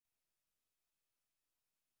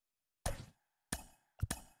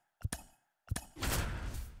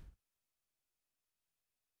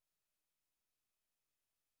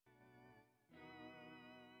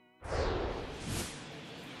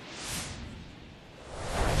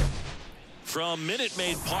From Minute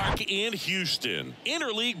Maid Park in Houston,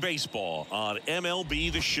 interleague baseball on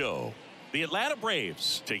MLB The Show. The Atlanta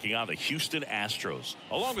Braves taking on the Houston Astros.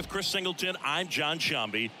 Along with Chris Singleton, I'm John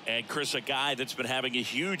Shambi. And Chris, a guy that's been having a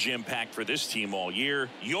huge impact for this team all year,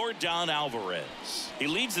 D'Arnaud RBI. He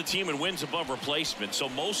leads the team in wins above replacement, so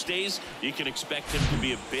most days you can expect him to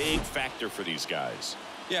be a big factor for these guys.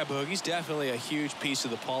 Yeah, Boog, he's definitely a huge piece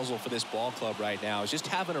of the puzzle for this ball club right now. He's just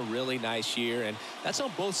having a really nice year, and that's on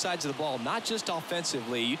both sides of the ball, not just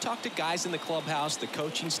offensively. You talk to guys in the clubhouse, the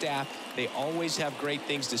coaching staff, they always have great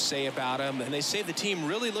things to say about him, and they say the team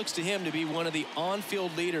really looks to him to be one of the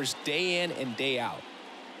on-field leaders day in and day out.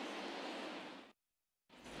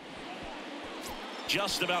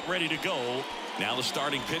 Just about ready to go. Now the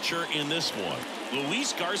starting pitcher in this one,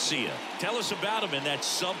 Luis Garcia. Tell us about him in that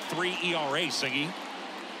sub-3 ERA, Singy.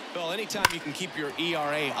 Well, anytime you can keep your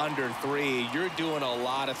ERA under 3, you're doing a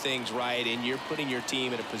lot of things right, and you're putting your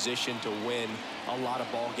team in a position to win a lot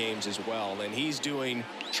of ball games as well. And he's doing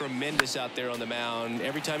tremendous out there on the mound.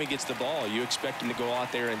 Every time he gets the ball, you expect him to go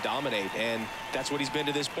out there and dominate, and that's what he's been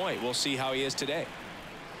to this point. We'll see how he is today.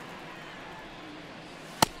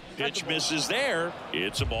 Pitch misses there.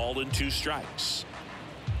 It's a ball and 2 strikes.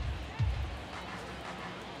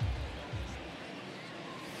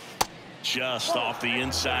 Just off the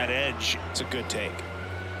inside edge. It's a good take.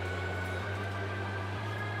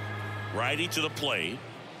 Righty to the plate.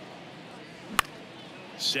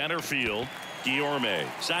 Center field. RBI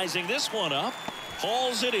sizing this one up.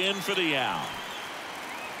 Hauls it in for the out.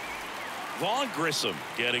 Vaughn Grissom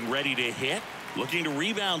getting ready to hit. Looking to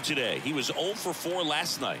rebound today. He was 0 for 4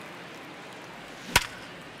 last night.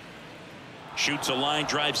 Shoots a line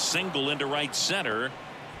drive single into right center.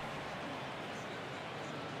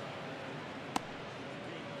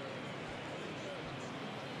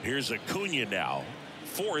 Here's Acuna now,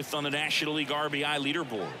 4th on the National League RBI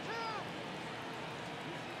leaderboard.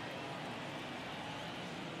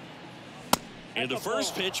 And the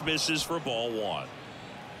first pitch misses for ball 1.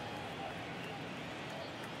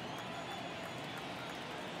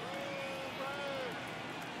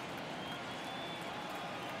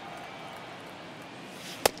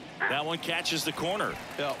 That one catches the corner.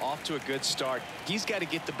 Well, off to a good start. He's got to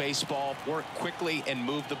get the baseball, work quickly, and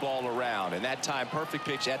move the ball around. And that time, perfect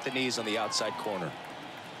pitch at the knees on the outside corner.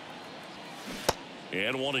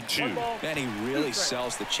 And 1-2. Man, he really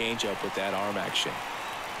sells the changeup with that arm action.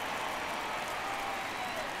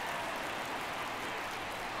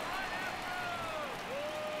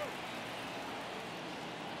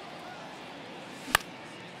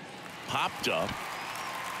 Popped up.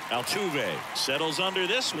 Altuve settles under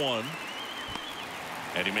this one,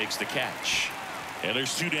 and he makes the catch. And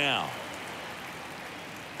there's 2 down.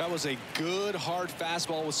 That was a good hard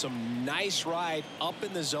fastball with some nice ride up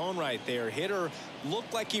in the zone right there. Hitter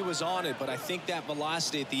looked like he was on it, but I think that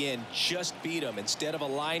velocity at the end just beat him. Instead of a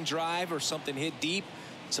line drive or something hit deep,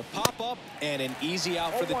 it's a pop up and an easy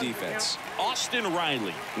out for the defense. Austin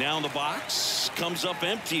Riley now in the box, comes up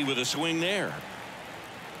empty with a swing there.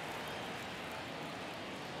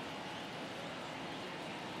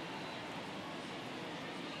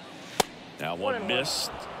 Now one missed.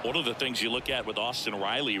 One of the things you look at with Austin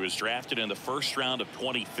Riley, he was drafted in the 1st round of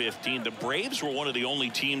 2015. The Braves were one of the only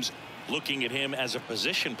teams looking at him as a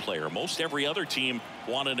position player. Most every other team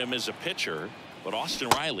wanted him as a pitcher, but Austin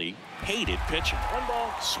Riley hated pitching. 1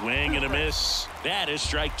 ball. Swing and a miss. That is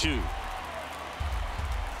strike 2.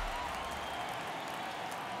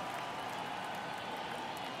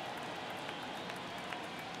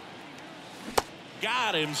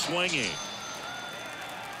 Got him swinging.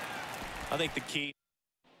 I think the key.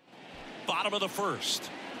 Bottom of the 1st.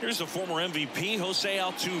 Here's the former MVP, Jose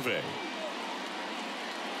Altuve.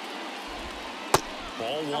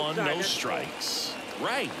 Ball 1, no strikes.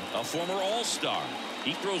 Right, a former All-Star.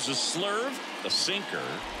 He throws a slurve, a sinker,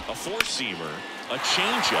 a 4-seamer, a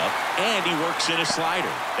changeup, and he works in a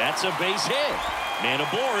slider. That's a base hit. Man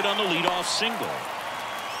aboard on the leadoff single.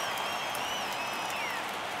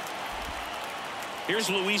 Here's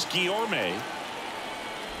Luis RBI.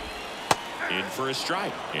 In for a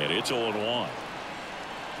strike, and it's 0-1.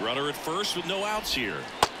 Runner at first with no outs here.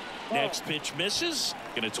 Next pitch misses,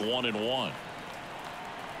 and it's 1-1.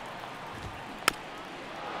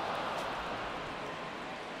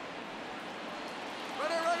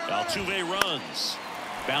 Altuve runs.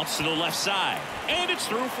 Bounce to the left side, and it's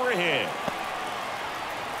through for a hit.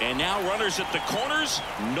 And now runners at the corners,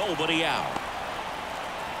 nobody out.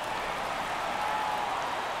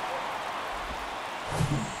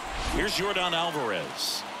 Here's Yordan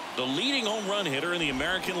Alvarez, the leading home run hitter in the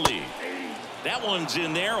American League. That one's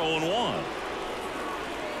in there, 0-1.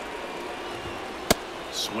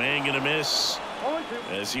 Swing and a miss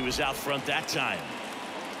as he was out front that time.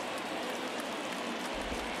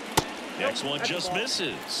 Next one just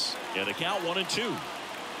misses. And a count 1-2.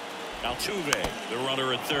 Altuve, the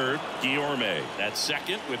runner at third. Guillorme at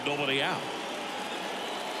second with nobody out.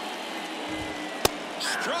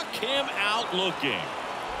 Struck him out looking.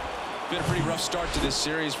 Been a pretty rough start to this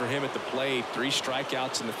series for him at the plate. 3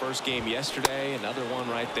 strikeouts in the first game yesterday. Another one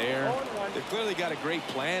right there. They've clearly got a great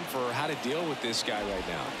plan for how to deal with this guy right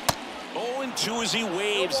now. 0-2 as he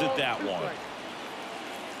waves at that one.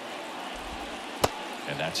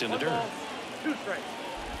 And that's in the dirt. 2 strikes.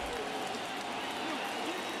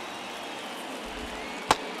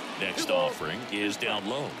 Next offering is down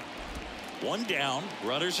low. 1 down,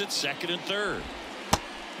 runners at second and third.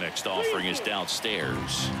 Next offering is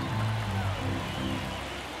downstairs.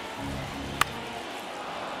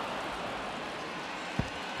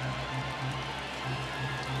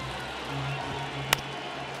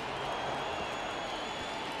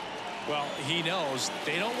 Well, he knows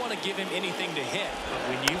they don't want to give him anything to hit. But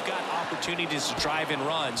when you've got opportunities to drive in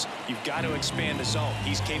runs, you've got to expand the zone.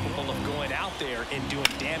 He's capable of going out there and doing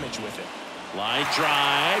damage with it. Line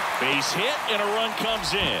drive, base hit, and a run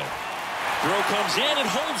comes in. Throw comes in and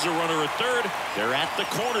holds the runner at third. They're at the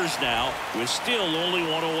corners now with still only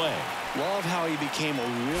 1 away. Love how he became a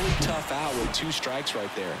really tough out with 2 strikes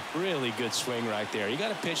right there. Really good swing right there. He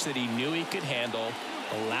got a pitch that he knew he could handle,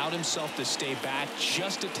 allowed himself to stay back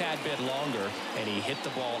just a tad bit longer, and he hit the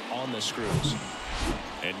ball on the screws.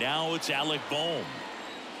 And now it's Alec Bohm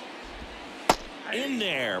in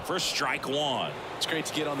there for strike 1. It's great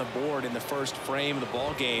to get on the board in the first frame of the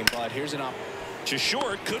ball game, but here's an opportunity. To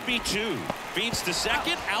short, could be 2. Feeds to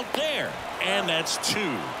second, out there, and that's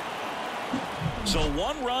 2. So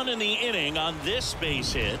 1 run in the inning on this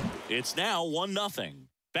base hit. It's now 1-0.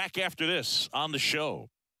 Back after this on the show.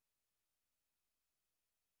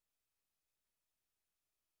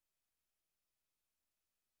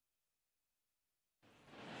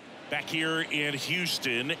 Back here in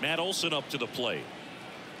Houston, Matt Olson up to the plate.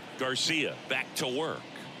 Garcia back to work.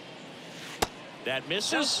 That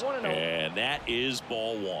misses, and that is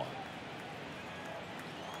ball 1.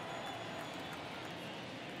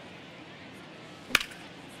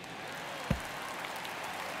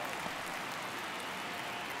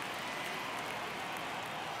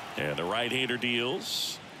 And the right-hander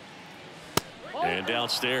deals. And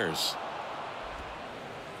downstairs.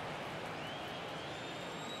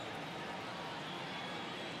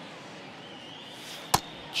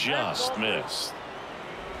 Just missed.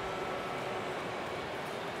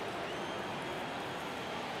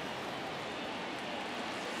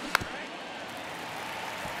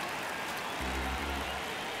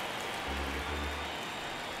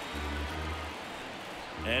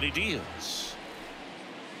 And he deals.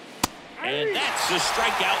 And that's a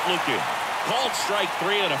strikeout looking. Called strike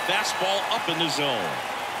 3 and a fastball up in the zone.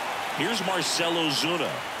 Here's Marcell Ozuna.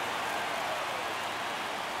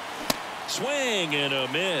 Swing and a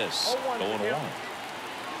miss. 0-1.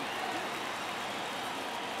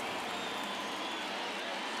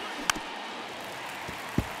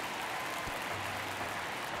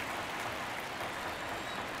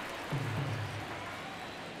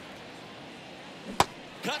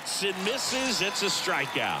 Cuts and misses. It's a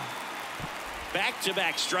strikeout.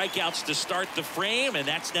 Back-to-back strikeouts to start the frame, and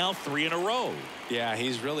that's now 3 in a row. Yeah,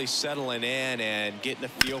 he's really settling in and getting a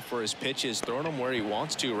feel for his pitches, throwing them where he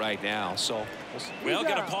wants to right now. So we'll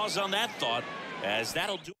get a pause on that thought, as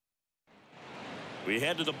that'll do. We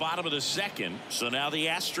head to the bottom of the second. So now the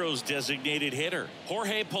Astros designated hitter,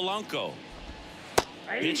 Jorge Polanco.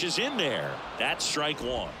 Pitches in there. That's strike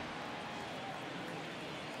 1.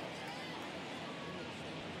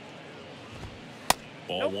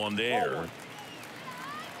 Ball 1 there.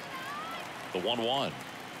 The 1-1.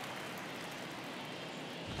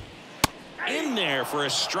 In there for a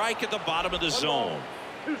strike at the bottom of the zone.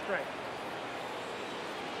 2 strikes.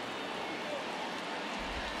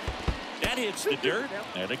 That hits the dirt,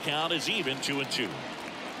 and the count is even 2-2.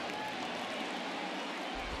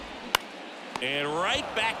 And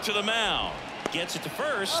right back to the mound. Gets it to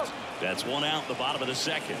first. That's 1 out in the bottom of the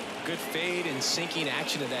second. Good fade and sinking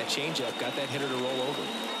action of that changeup. Got that hitter to roll over.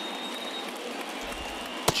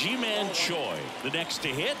 Ji-Man Choi, the next to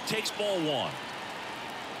hit, takes ball 1.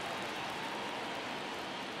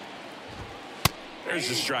 There's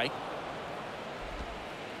the strike.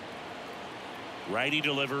 Righty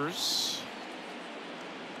delivers.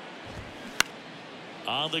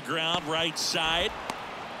 On the ground, right side.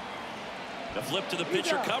 The flip to the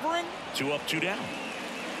pitcher covering. 2 up, 2 down.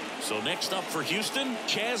 So next up for Houston,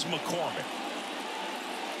 Chas McCormick.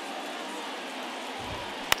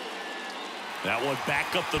 That one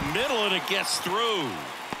back up the middle, and it gets through.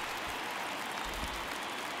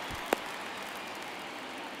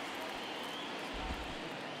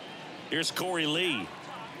 Here's Korey Lee.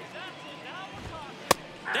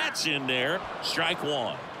 That's in there. Strike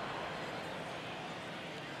one.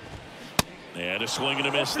 And a swing and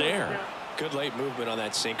a miss there. Good late movement on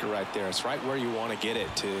that sinker right there. It's right where you want to get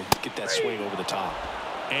it to get that swing over the top.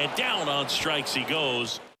 And down on strikes he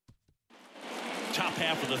goes. Top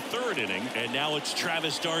half of the third inning, and now it's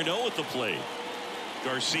Travis d'Arnaud at the plate.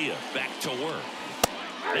 Garcia back to work.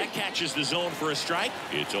 That catches the zone for a strike.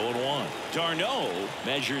 It's 0-1. d'Arnaud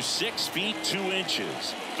measures 6 feet 2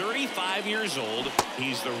 inches. 35 years old.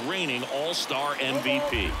 He's the reigning All-Star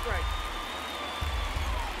MVP.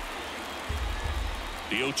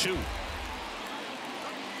 The 0-2.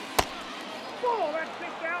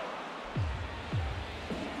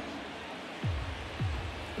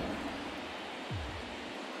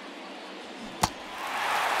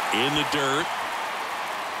 In the dirt.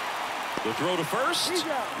 The throw to first.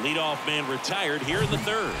 Leadoff man retired here in the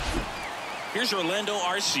third. Here's Orlando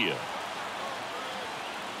Arcia.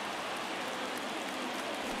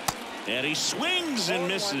 And he swings and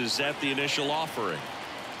misses at the initial offering.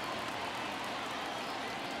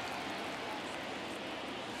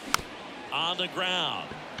 On the ground.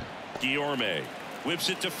 Guillorme whips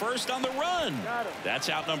it to first on the run. That's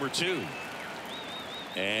out number 2.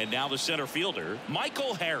 And now the center fielder,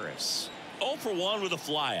 Michael Harris. 0 for 1 with a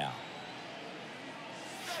flyout.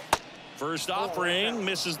 First offering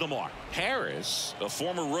misses the mark. Harris, a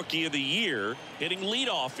former Rookie of the Year, hitting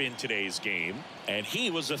leadoff in today's game. And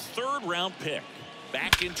he was a third-round pick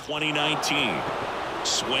back in 2019.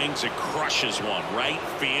 Swings and crushes one. Right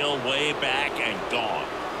field, way back, and gone.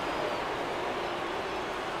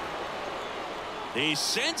 He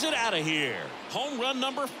sends it out of here. Home run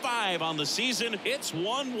number 5 on the season. It's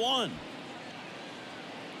 1-1.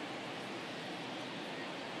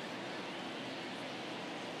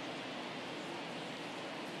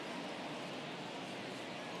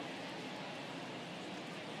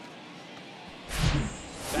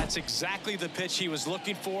 That's exactly the pitch he was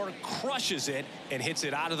looking for. Crushes it and hits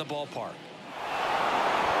it out of the ballpark.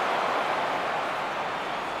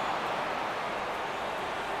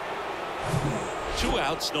 Two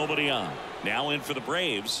outs, nobody on. Now in for the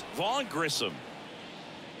Braves, Vaughn Grissom.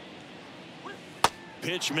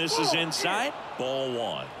 Pitch misses inside. Ball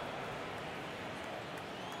 1.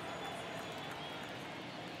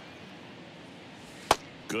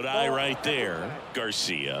 Good eye right there.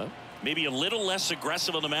 Garcia. Maybe a little less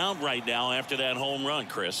aggressive on the mound right now after that home run,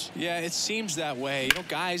 Chris. Yeah, it seems that way. You know,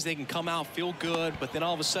 guys, they can come out, feel good, but then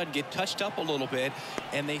all of a sudden get touched up a little bit,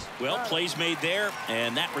 and they... Well, plays made there,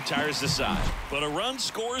 and that retires the side. But a run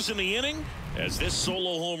scores in the inning as this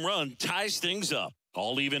solo home run ties things up.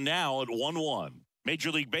 All even now at 1-1. Major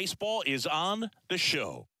League Baseball is on the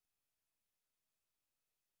show.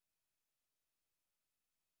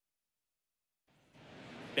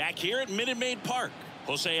 Back here at Minute Maid Park.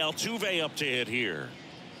 Jose Altuve up to hit here.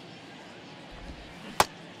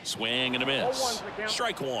 Swing and a miss.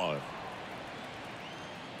 Strike 1.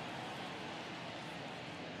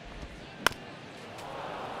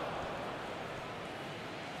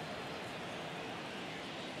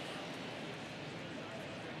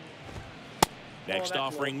 Next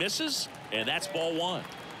offering misses, and that's ball 1.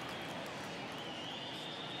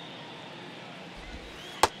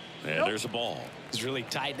 And there's a ball. He's really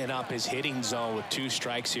tightening up his hitting zone with 2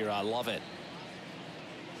 strikes here. I love it.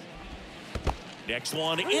 Next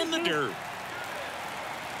one in the dirt.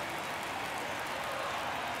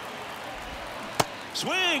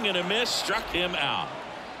 Swing and a miss, struck him out.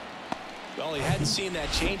 Well, he hadn't seen that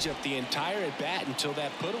changeup the entire at bat until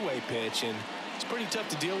that put-away pitch, and it's pretty tough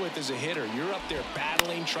to deal with as a hitter. You're up there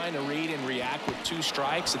battling, trying to read and react with 2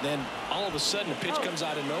 strikes, and then all of a sudden a pitch comes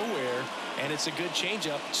out of nowhere, and it's a good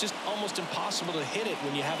changeup. It's just almost impossible to hit it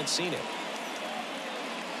when you haven't seen it.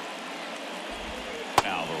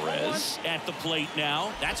 Alvarez at the plate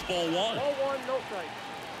now. That's ball 1. Ball 1, no strike.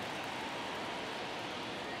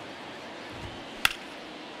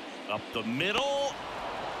 Up the middle.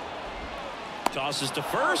 Tosses to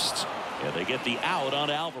first. Yeah, they get the out on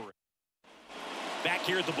Alvarez. Back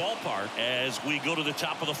here at the ballpark as we go to the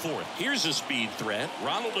top of the 4th. Here's a speed threat.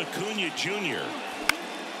 Ronald Acuna Jr.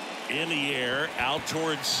 in the air, out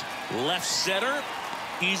towards left center.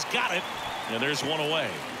 He's got it, and there's one away.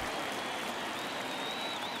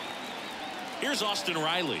 Here's Austin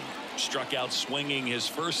Riley. Struck out swinging his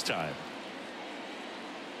first time.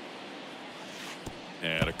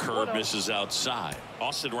 And a curve misses outside.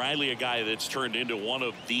 Austin Riley, a guy that's turned into one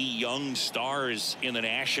of the young stars in the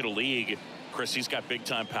National League. Chris, he's got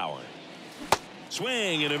big-time power.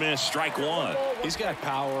 Swing and a miss, strike one. He's got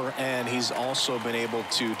power, and he's also been able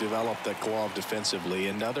to develop the glove defensively.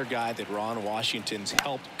 Another guy that Ron Washington's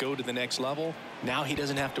helped go to the next level. Now he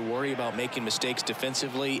doesn't have to worry about making mistakes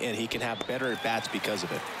defensively, and he can have better at-bats because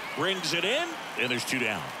of it. Brings it in, and there's two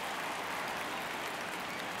down.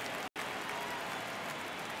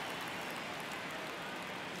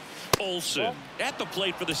 Olsen at the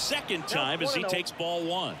plate for the second time as he takes ball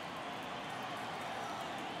one.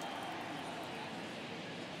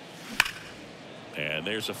 And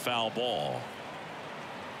there's a foul ball.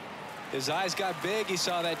 His eyes got big. He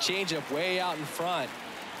saw that changeup way out in front.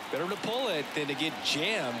 Better to pull it than to get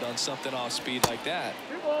jammed on something off speed like that.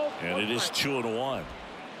 And it is 2-1.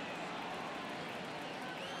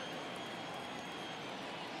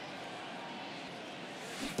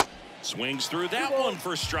 Swings through that one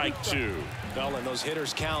for strike two. Well, and those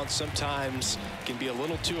hitters count sometimes can be a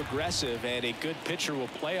little too aggressive, and a good pitcher will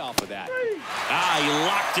play off of that. He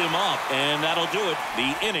locked him up, and that'll do it.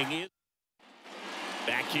 The inning is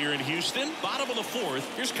back here in Houston. Bottom of the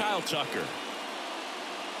fourth. Here's Kyle Tucker.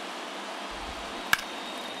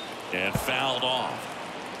 And fouled off.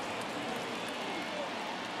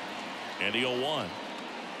 And the 0-1.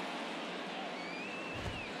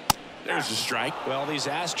 There's a strike. Well, these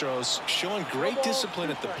Astros showing great discipline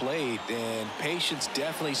at the plate, and patience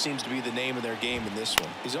definitely seems to be the name of their game in this one.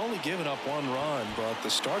 He's only given up one run, but the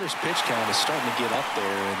starter's pitch count is starting to get up there,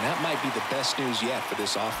 and that might be the best news yet for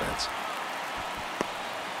this offense.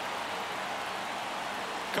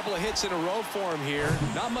 A couple of hits in a row for him here.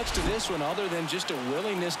 Not much to this one other than just a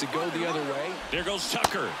willingness to go the other way. There goes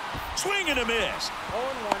Tucker. Swing and a miss.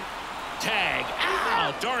 0-1. Tag.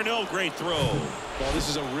 Ow! D'Arnaud, great throw. Well, this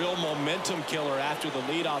is a real momentum killer after the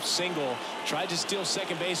leadoff single. Tried to steal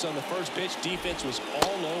second base on the first pitch. Defense was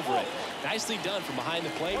all over it. Nicely done from behind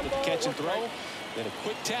the plate with the catch and throw. Then a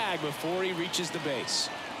quick tag before he reaches the base.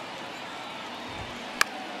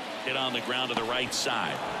 Hit on the ground to the right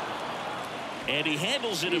side. And he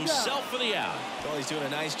handles it himself for the out. Well, he's doing a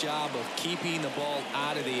nice job of keeping the ball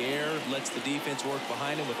out of the air. Lets the defense work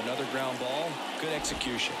behind him with another ground ball. Good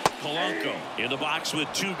execution. Polanco in the box with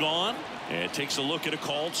two gone. And takes a look at a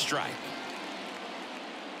called strike.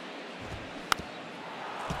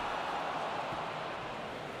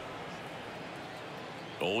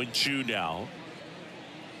 Oh, 0-2 now.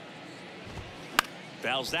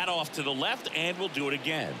 Fouls that off to the left, and will do it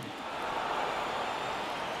again.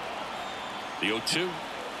 The 0-2.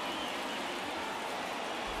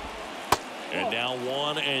 And now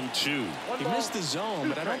 1-2. He missed the zone,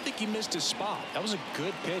 but I don't think he missed his spot. That was a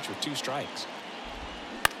good pitch with two strikes.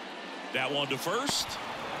 That one to first.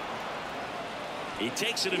 He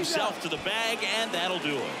takes it himself to the bag, and that'll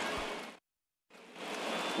do it.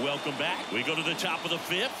 Welcome back. We go to the top of the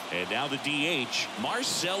fifth, and now the DH,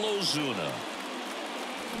 Marcell Ozuna.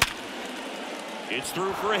 It's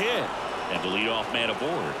through for a hit, and the leadoff man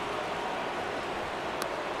aboard.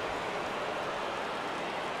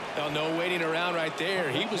 Well, no waiting around right there.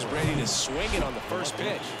 He was ready to swing it on the first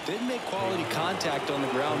pitch. Didn't make quality contact on the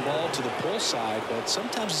ground ball to the pull side, but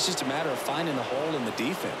sometimes it's just a matter of finding a hole in the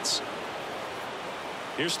defense.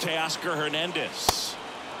 Here's Teoscar Hernandez.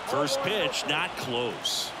 First pitch, not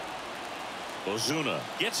close. Ozuna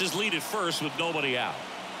gets his lead at first with nobody out.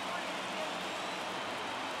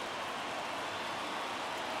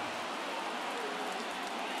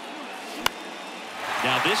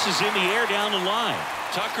 Now this is in the air down the line.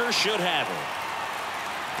 Tucker should have it.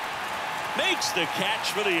 Makes the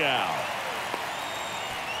catch for the out.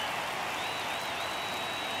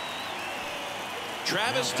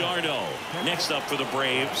 Travis d'Arnaud next up for the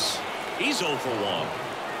Braves. He's 0 for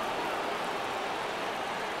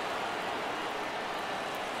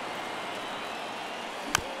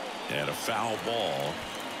 1. And a foul ball.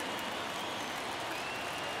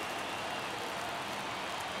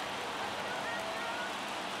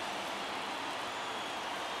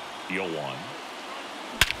 The 0-1.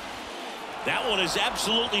 That one is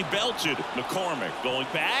absolutely belted. McCormick going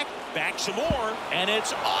back some more, and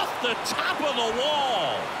it's off the top of the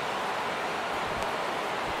wall.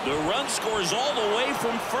 The run scores all the way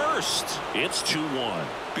from first. It's 2-1.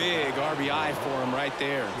 Big RBI for him right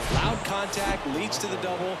there. Loud contact leads to the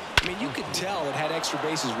double. I mean, you could tell it had extra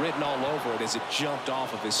bases written all over it as it jumped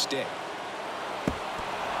off of his stick.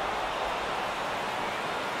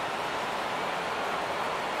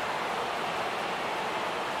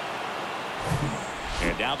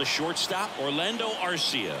 And now the shortstop, Orlando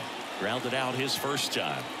Arcia, grounded out his first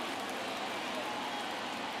time.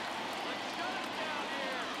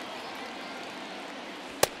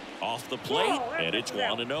 Off the plate, and it's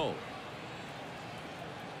 1-0.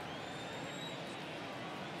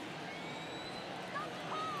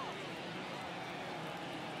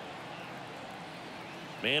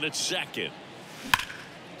 Man at second.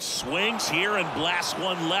 Swings here and blasts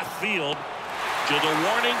one left field to the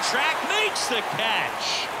warning track. Makes the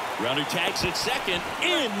catch. Runner tags at second.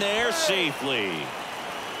 In there safely.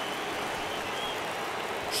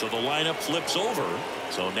 So the lineup flips over.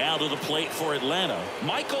 So now to the plate for Atlanta,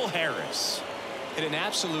 Michael Harris. Hit an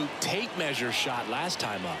absolute tape measure shot last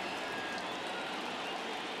time up.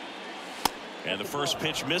 And the first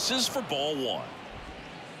pitch misses for ball one.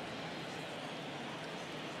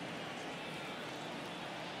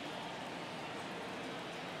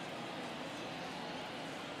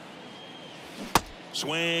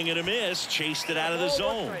 Swing and a miss. Chased it out of the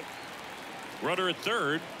zone. Runner at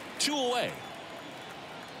third. 2 away.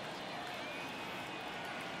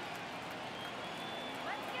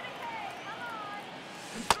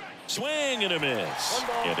 Swing and a miss.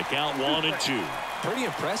 And to count 1-2. Pretty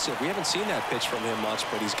impressive. We haven't seen that pitch from him much,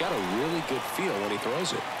 but he's got a really good feel when he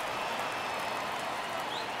throws it.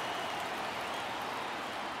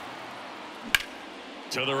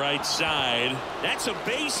 To the right side. That's a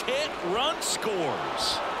base hit. Run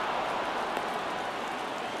scores.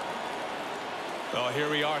 Well, here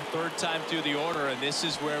we are, third time through the order, and this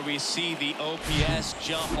is where we see the OPS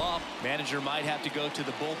jump up. Manager might have to go to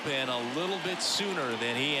the bullpen a little bit sooner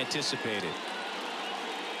than he anticipated.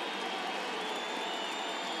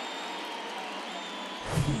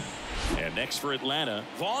 And next for Atlanta,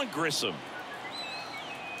 Vaughn Grissom.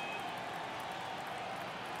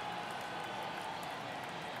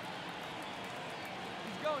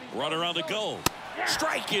 Runner on the go.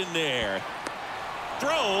 Strike in there.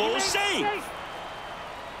 Throw, safe.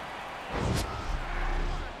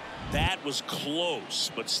 That was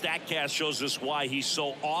close, but StatCast shows us why he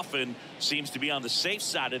so often seems to be on the safe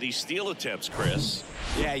side of these steal attempts, Chris.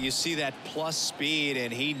 Yeah, you see that plus speed,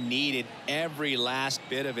 and he needed every last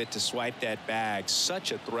bit of it to swipe that bag.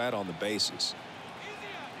 Such a threat on the bases.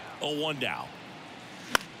 0-1 down.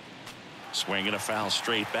 Swing and a foul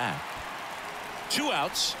straight back. 2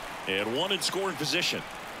 outs and 1 in scoring position.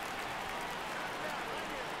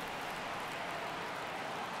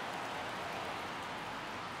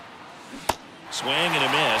 Swing and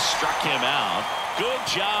a miss. Struck him out. Good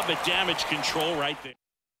job at damage control right there.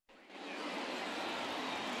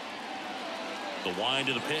 The wind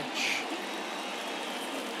of the pitch.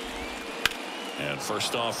 And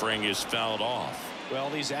first offering is fouled off. Well,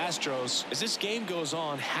 these Astros, as this game goes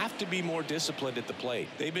on, have to be more disciplined at the plate.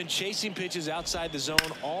 They've been chasing pitches outside the zone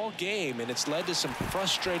all game, and it's led to some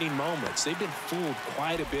frustrating moments. They've been fooled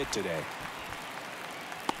quite a bit today.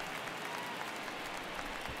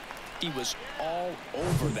 He was all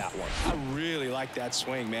over that one. I really like that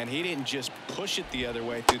swing, man. He didn't just push it the other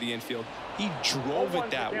way through the infield. He drove it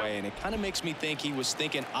that way, and it kind of makes me think he was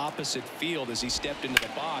thinking opposite field as he stepped into the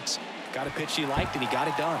box. Got a pitch he liked, and he got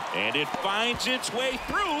it done. And it finds its way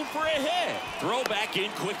through for a hit. Throw back in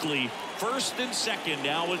quickly. First and second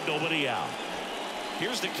now with nobody out.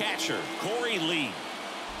 Here's the catcher, Korey Lee.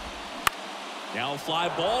 Now fly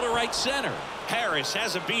ball to right center. Harris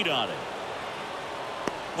has a beat on it.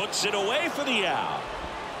 Puts it away for the out.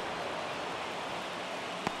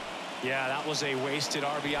 Yeah, that was a wasted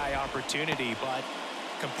RBI opportunity, but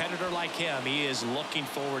competitor like him, he is looking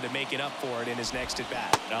forward to making up for it in his next at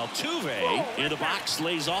bat. Altuve in the box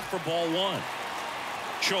lays off for ball one.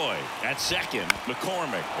 Choi at second.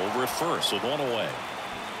 McCormick over at first with 1 away.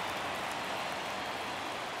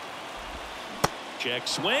 Check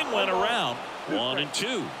swing went around.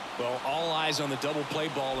 1-2. Well, all eyes on the double play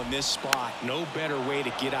ball in this spot. No better way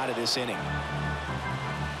to get out of this inning.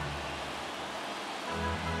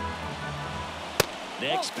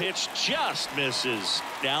 Next pitch just misses.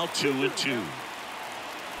 Now 2-2.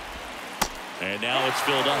 And now it's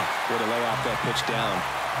filled up. Way to lay off that pitch down.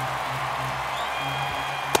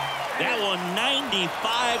 That one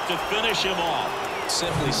 95 to finish him off.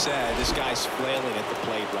 Simply said, this guy's flailing at the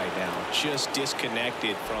plate right now. Just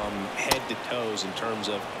disconnected from head to toes in terms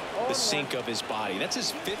of the sink of his body. That's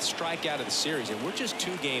his 5th strikeout of the series, and we're just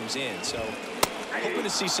 2 games in. So hoping to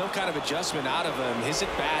see some kind of adjustment out of him. His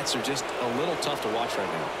at-bats are just a little tough to watch right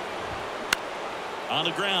now. On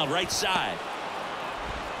the ground, right side.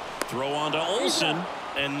 Throw on to Olsen,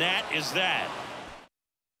 and that is that.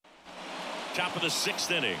 Top of the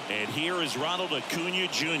 6th inning, and here is Ronald Acuna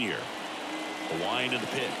Jr. A wind of the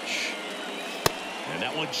pitch. And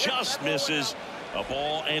that one just misses. A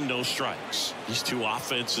ball and no strikes. These two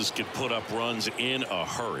offenses can put up runs in a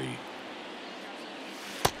hurry.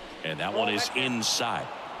 And that one is inside.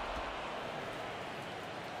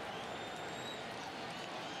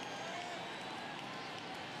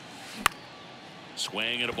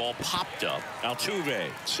 Swing and a ball popped up. Altuve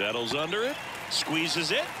settles under it,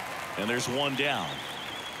 squeezes it, and there's 1 down.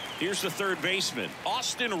 Here's the third baseman,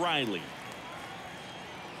 Austin Riley.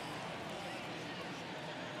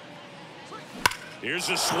 Here's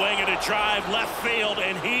a swing and a drive left field,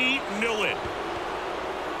 and he knew it.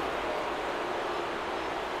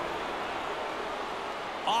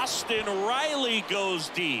 Austin Riley goes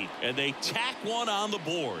deep, and they tack one on the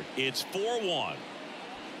board. It's 4-1.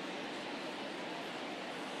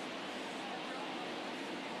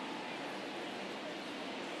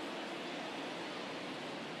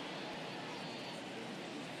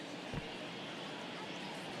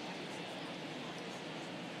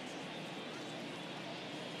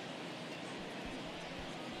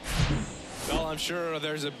 I'm sure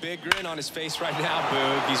there's a big grin on his face right now,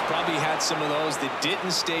 Boog. He's probably had some of those that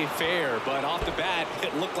didn't stay fair, but off the bat,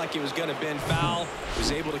 it looked like it was going to bend foul.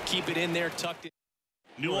 Was able to keep it in there, tucked it.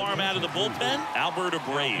 New arm out of the bullpen, Albert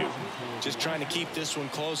Abreu. Just trying to keep this one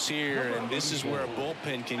close here, and this is where a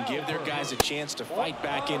bullpen can give their guys a chance to fight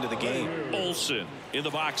back into the game. Olsen in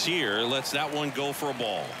the box here, lets that one go for a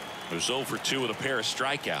ball. It was 0 for 2 with a pair of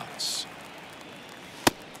strikeouts.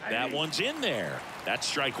 That one's in there. That's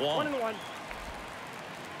strike one. 1-1.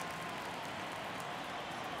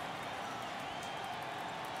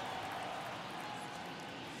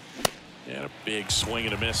 And a big swing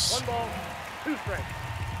and a miss. 1 ball, 2 strikes.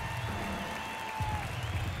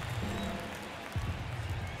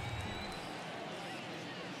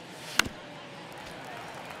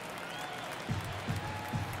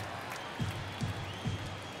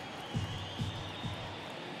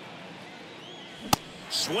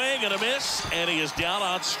 Swing and a miss, and he is down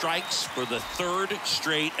on strikes for the 3rd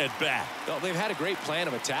straight at bat. Well, they've had a great plan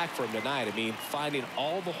of attack for him tonight. I mean, finding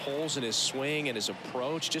all the holes in his swing and his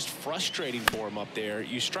approach, just frustrating for him up there.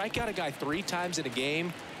 You strike out a guy 3 times in a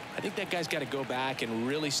game, I think that guy's got to go back and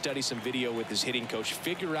really study some video with his hitting coach,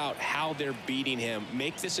 figure out how they're beating him,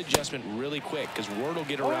 make this adjustment really quick, because word will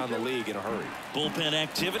get around the league in a hurry. Bullpen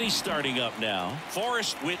activity starting up now.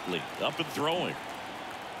 Forrest Whitley up and throwing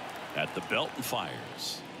at the belt and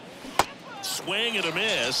fires. Swing and a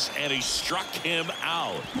miss, and he struck him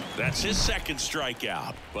out. That's his 2nd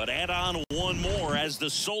strikeout. But add on one more as the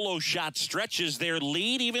solo shot stretches their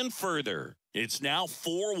lead even further. It's now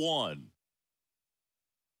 4-1.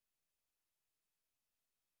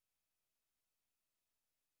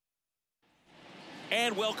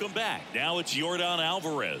 And welcome back. Now it's Yordan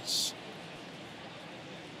Alvarez.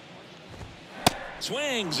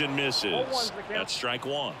 Swings and misses. That's strike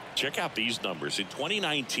one. Check out these numbers. In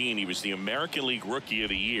 2019, he was the American League Rookie of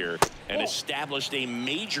the Year and established a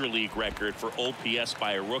major league record for OPS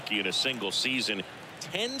by a rookie in a single season.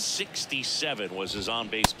 1067 was his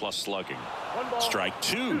on-base plus slugging. Strike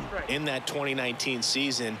two. In that 2019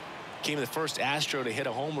 season, became the first Astro to hit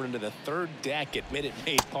a home run to the 3rd deck at Minute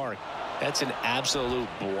Maid Park. That's an absolute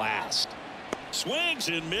blast. Swings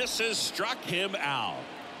and misses, struck him out.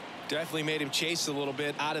 Definitely made him chase a little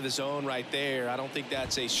bit out of the zone right there. I don't think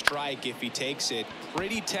that's a strike if he takes it.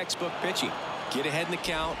 Pretty textbook pitching. Get ahead in the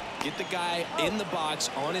count, get the guy in the box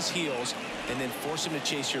on his heels, and then force him to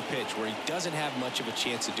chase your pitch where he doesn't have much of a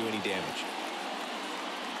chance to do any damage.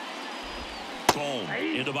 Boom.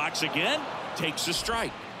 In the box again, takes a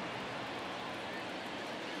strike.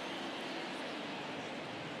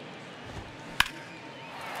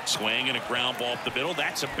 Swing and a ground ball up the middle.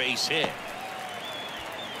 That's a base hit.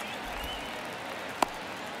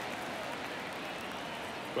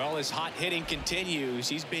 Well, his hot hitting continues.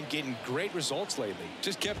 He's been getting great results lately.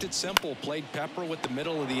 Just kept it simple. Played pepper with the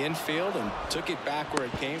middle of the infield and took it back where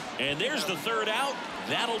it came. And there's the 3rd out.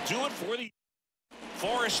 That'll do it for the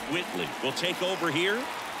Forrest Whitley will take over here.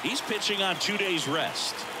 He's pitching on 2 days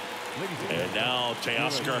rest. And now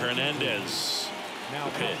Teoscar Hernandez. Now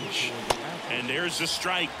pitch. And there's the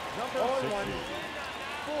strike.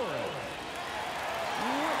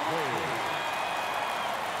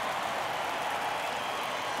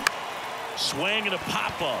 Swing and a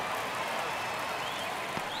pop-up.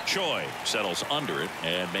 Choi settles under it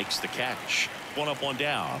and makes the catch. 1 up, 1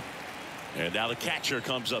 down. And now the catcher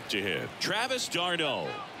comes up to hit. Travis D'Arnaud.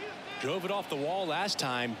 Drove it off the wall last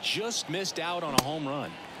time. Just missed out on a home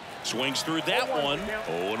run. Swings through that one.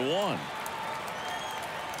 0-1.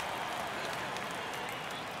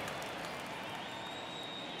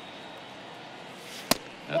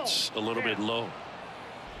 That's a little bit low.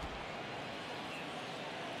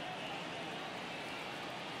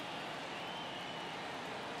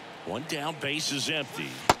 One down, base is empty.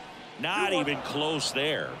 Not even close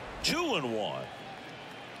there. 2-1.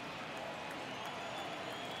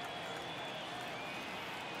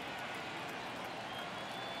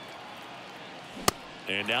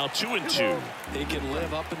 And now 2-2. He can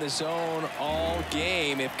live up in the zone all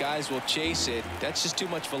game if guys will chase it. That's just too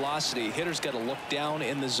much velocity. Hitter's got to look down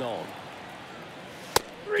in the zone.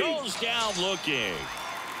 Goes down looking.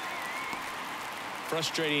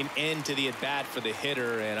 Frustrating end to the at-bat for the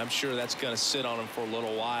hitter, and I'm sure that's going to sit on him for a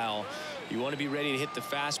little while. You want to be ready to hit the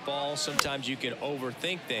fastball. Sometimes you can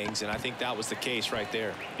overthink things, and I think that was the case right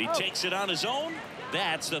there. He takes it on his own.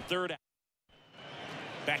 That's the third.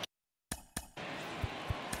 Back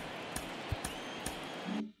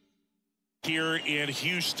here in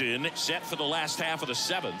Houston, set for the last half of the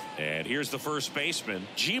seventh. And here's the first baseman,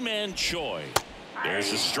 Ji-Man Choi.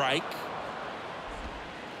 There's a strike.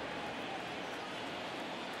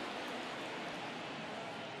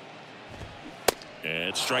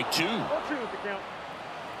 And strike two.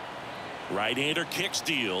 Right-hander kicks,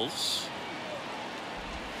 deals.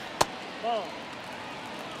 Ball.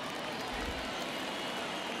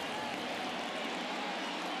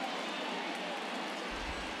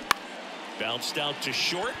 Bounced out to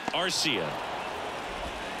short. Arcia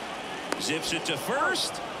zips it to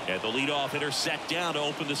first, and the leadoff hitter set down to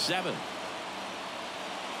open the seventh.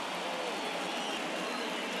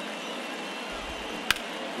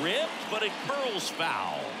 Ripped, but it curls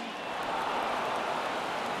foul.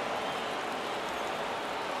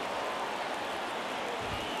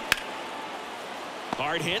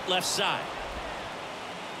 Hard hit left side.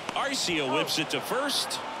 Arcia whips it to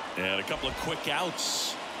first, and a couple of quick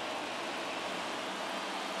outs.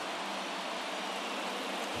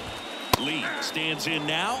 Lee stands in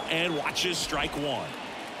now and watches strike one.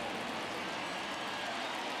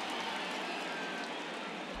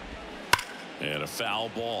 And a foul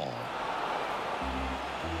ball.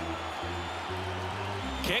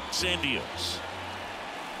 Kicks and deals.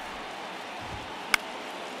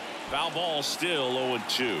 Foul ball, still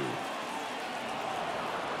 0-2.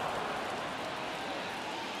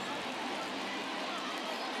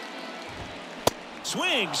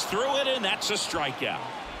 Swings through it, and that's a strikeout.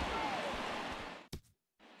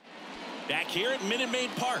 Back here at Minute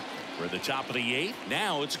Maid Park for the top of the eighth.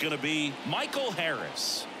 Now it's going to be Michael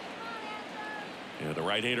Harris. And the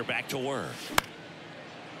right-hander back to work.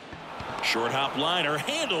 Short hop liner,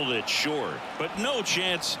 handled it short, but no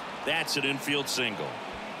chance. That's an infield single.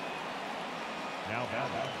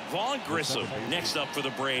 Vaughn Grissom next up for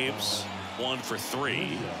the Braves. 1 for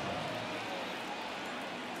 3.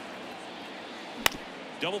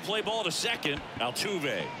 Double play ball to second.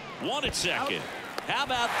 Altuve 1 at second. How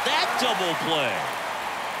about that double play?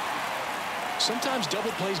 Sometimes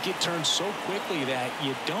double plays get turned so quickly that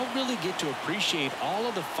you don't really get to appreciate all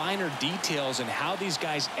of the finer details and how these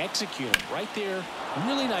guys execute them. Right there,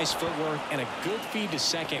 really nice footwork, and a good feed to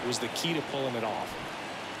second was the key to pulling it off.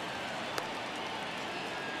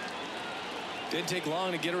 Didn't take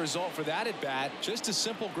long to get a result for that at bat. Just a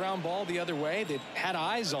simple ground ball the other way that had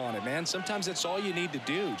eyes on it, man. Sometimes that's all you need to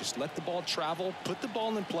do. Just let the ball travel, put the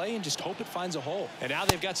ball in play, and just hope it finds a hole. And now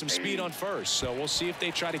they've got some speed on first, so we'll see if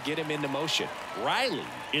they try to get him into motion. Riley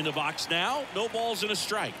in the box now. No balls and a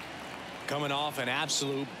strike. Coming off an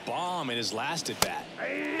absolute bomb in his last at bat.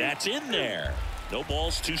 That's in there. No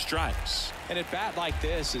balls, 2 strikes. An at bat like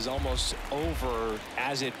this is almost over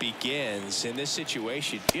as it begins. In this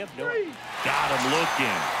situation, you have no. Got him looking.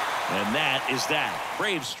 And that is that.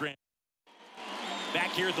 Braves strand. Back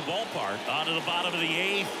here at the ballpark, on to the bottom of the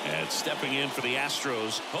eighth. And stepping in for the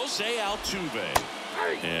Astros, Jose Altuve.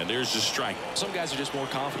 And there's the strike. Some guys are just more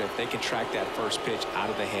confident they can track that first pitch out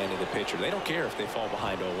of the hand of the pitcher. They don't care if they fall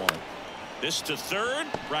behind 0-1. This to third.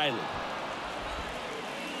 Riley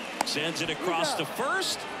sends it across to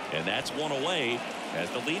first, and that's 1 away as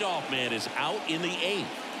the leadoff man is out in the eighth.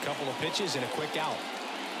 Couple of pitches and a quick out.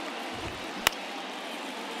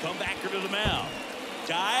 Comebacker to the mound.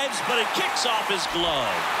 Dives, but it kicks off his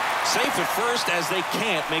glove. Safe at first as they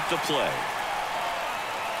can't make the play.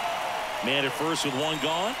 Man at first with 1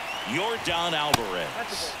 gone. Yordan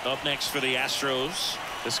Alvarez up next for the Astros.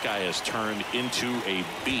 This guy has turned into a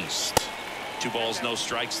beast. 2 balls, no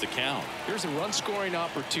strikes to count. Here's a run scoring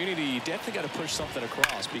opportunity. You definitely got to push something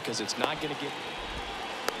across because it's not going to get.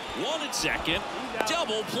 1 at second.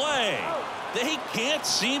 Double play. They can't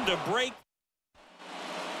seem to break.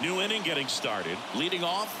 New inning getting started. Leading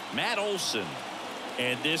off, Matt Olson.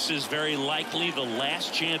 And this is very likely the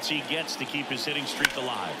last chance he gets to keep his hitting streak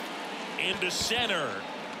alive. Into center.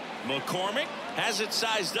 McCormick has it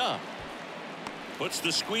sized up. Puts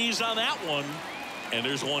the squeeze on that one. And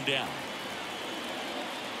there's 1 down.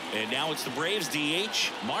 And now it's the Braves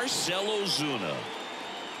DH, Marcell Ozuna.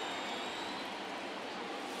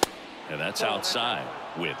 And that's outside.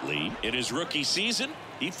 Whitley in his rookie season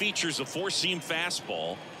He features a four-seam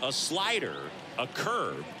fastball, a slider, a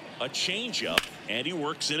curve, a changeup, and he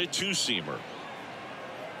works in a two-seamer.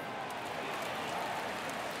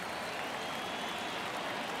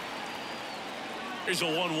 Here's a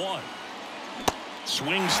 1-1.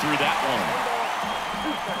 Swings through that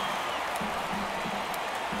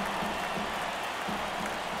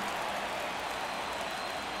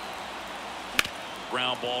one.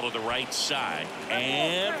 Ground ball to the right side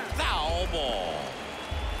and foul ball.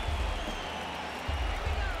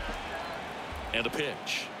 And a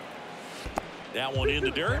pitch. That one in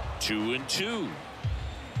the dirt. 2-2.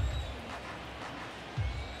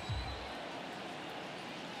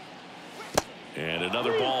 And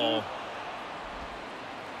another ball.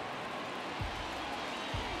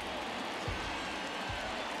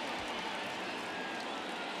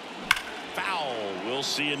 Foul. We'll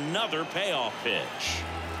see another payoff pitch.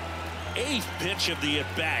 8th pitch of the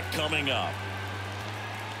at-bat coming up.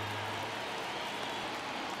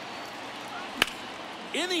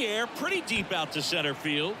 In the air, pretty deep out to center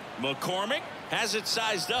field. McCormick has it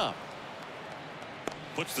sized up.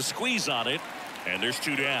 Puts the squeeze on it, and there's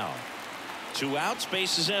 2 down. 2 outs,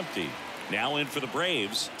 base is empty. Now in for the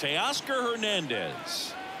Braves, Teoscar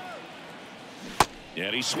Hernandez.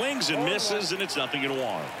 And he swings and misses, and it's 0-1.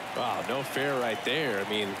 Wow, no fair right there. I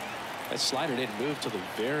mean, that slider didn't move till the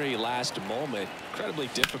very last moment. Incredibly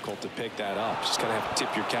difficult to pick that up. Just kind of have to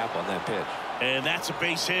tip your cap on that pitch. And that's a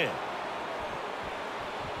base hit.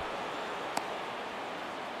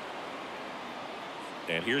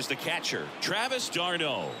 And here's the catcher, Travis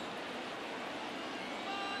D'Arnaud.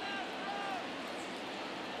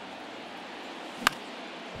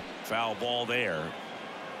 Foul ball there.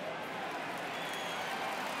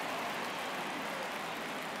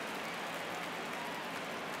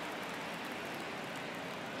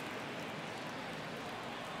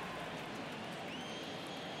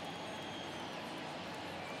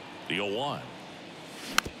 The 0-1.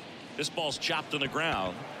 This ball's chopped on the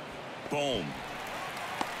ground. Boom.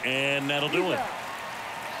 And that'll do it.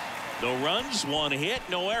 No runs, 1 hit,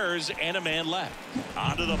 no errors, and a man left.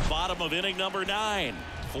 On to the bottom of inning number 9.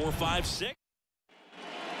 4, 5, 6.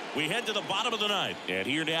 We head to the bottom of the 9th. And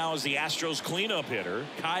here now is the Astros cleanup hitter,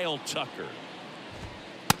 Kyle Tucker.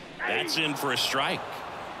 That's in for a strike.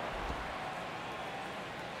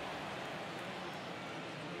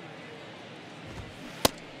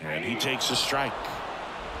 And he takes a strike.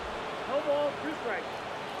 No ball, 2 strikes.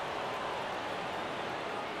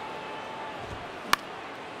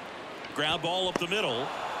 Ground ball up the middle.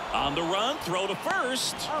 On the run, throw to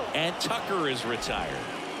first. And Tucker is retired.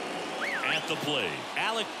 At the plate,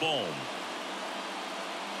 Alec Bohm.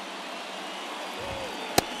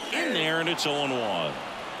 In there, and it's 0-1.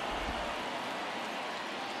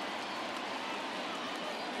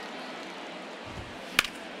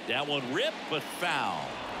 That one ripped, but foul.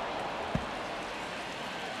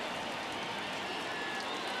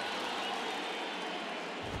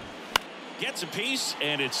 Gets a piece,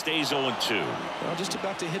 and it stays 0-2. Well, just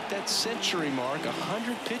about to hit that century mark.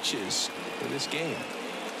 100 pitches for this game.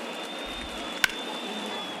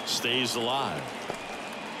 Stays alive.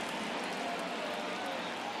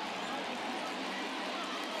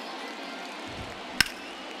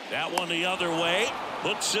 That one the other way.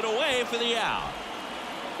 Puts it away for the out.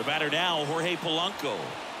 The batter now, Jorge Polanco.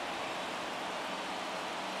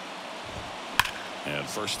 And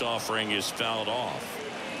first offering is fouled off.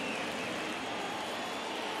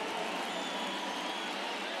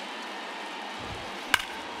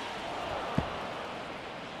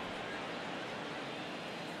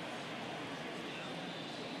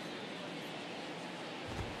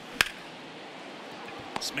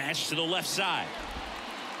 Smash to the left side.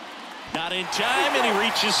 Not in time, and he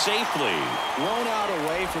reaches safely. 1 out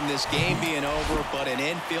away from this game being over, but an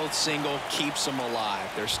infield single keeps them alive.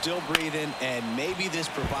 They're still breathing, and maybe this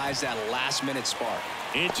provides that last-minute spark.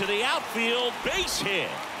 Into the outfield, base hit.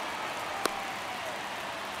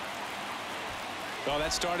 Well,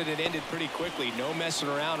 that started and ended pretty quickly. No messing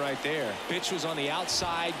around right there. Pitch was on the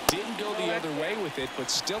outside, didn't go the other way with it, but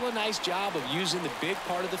still a nice job of using the big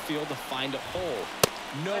part of the field to find a hole.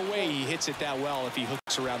 No way he hits it that well if he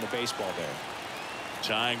hooks around the baseball there.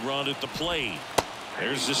 Tying run at the plate.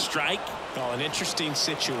 There's the strike. Oh, an interesting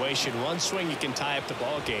situation. One swing you can tie up the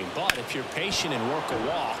ball game, but if you're patient and work a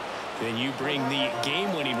walk, then you bring the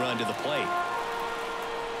game-winning run to the plate.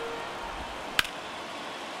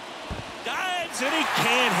 Dives, and he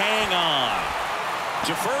can't hang on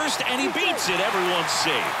to first, and he beats it. Everyone's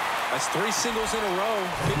safe. That's 3 singles in a row.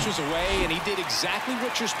 Pitch was away, and he did exactly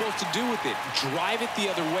what you're supposed to do with it. Drive it the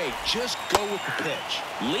other way. Just go with the pitch.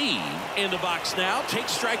 Lee in the box now.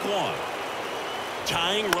 Takes strike 1.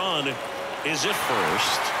 Tying run is at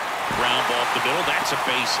first. Ground ball up the middle. That's a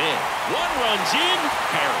base hit. One runs in.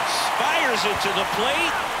 Harris fires it to the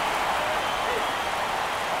plate.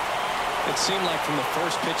 It seemed like from the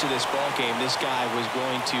first pitch of this ball game, this guy was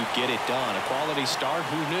going to get it done. A quality start.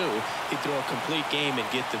 Who knew he'd throw a complete game and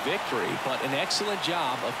get the victory? But an excellent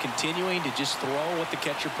job of continuing to just throw what the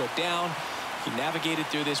catcher put down. He navigated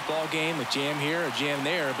through this ball game, a jam here, a jam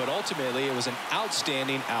there, but ultimately it was an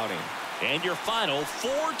outstanding outing. And your final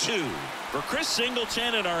 4-2. For Chris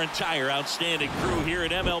Singleton and our entire outstanding crew here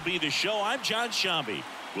at MLB The Show, I'm John Shambi.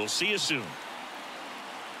 We'll see you soon.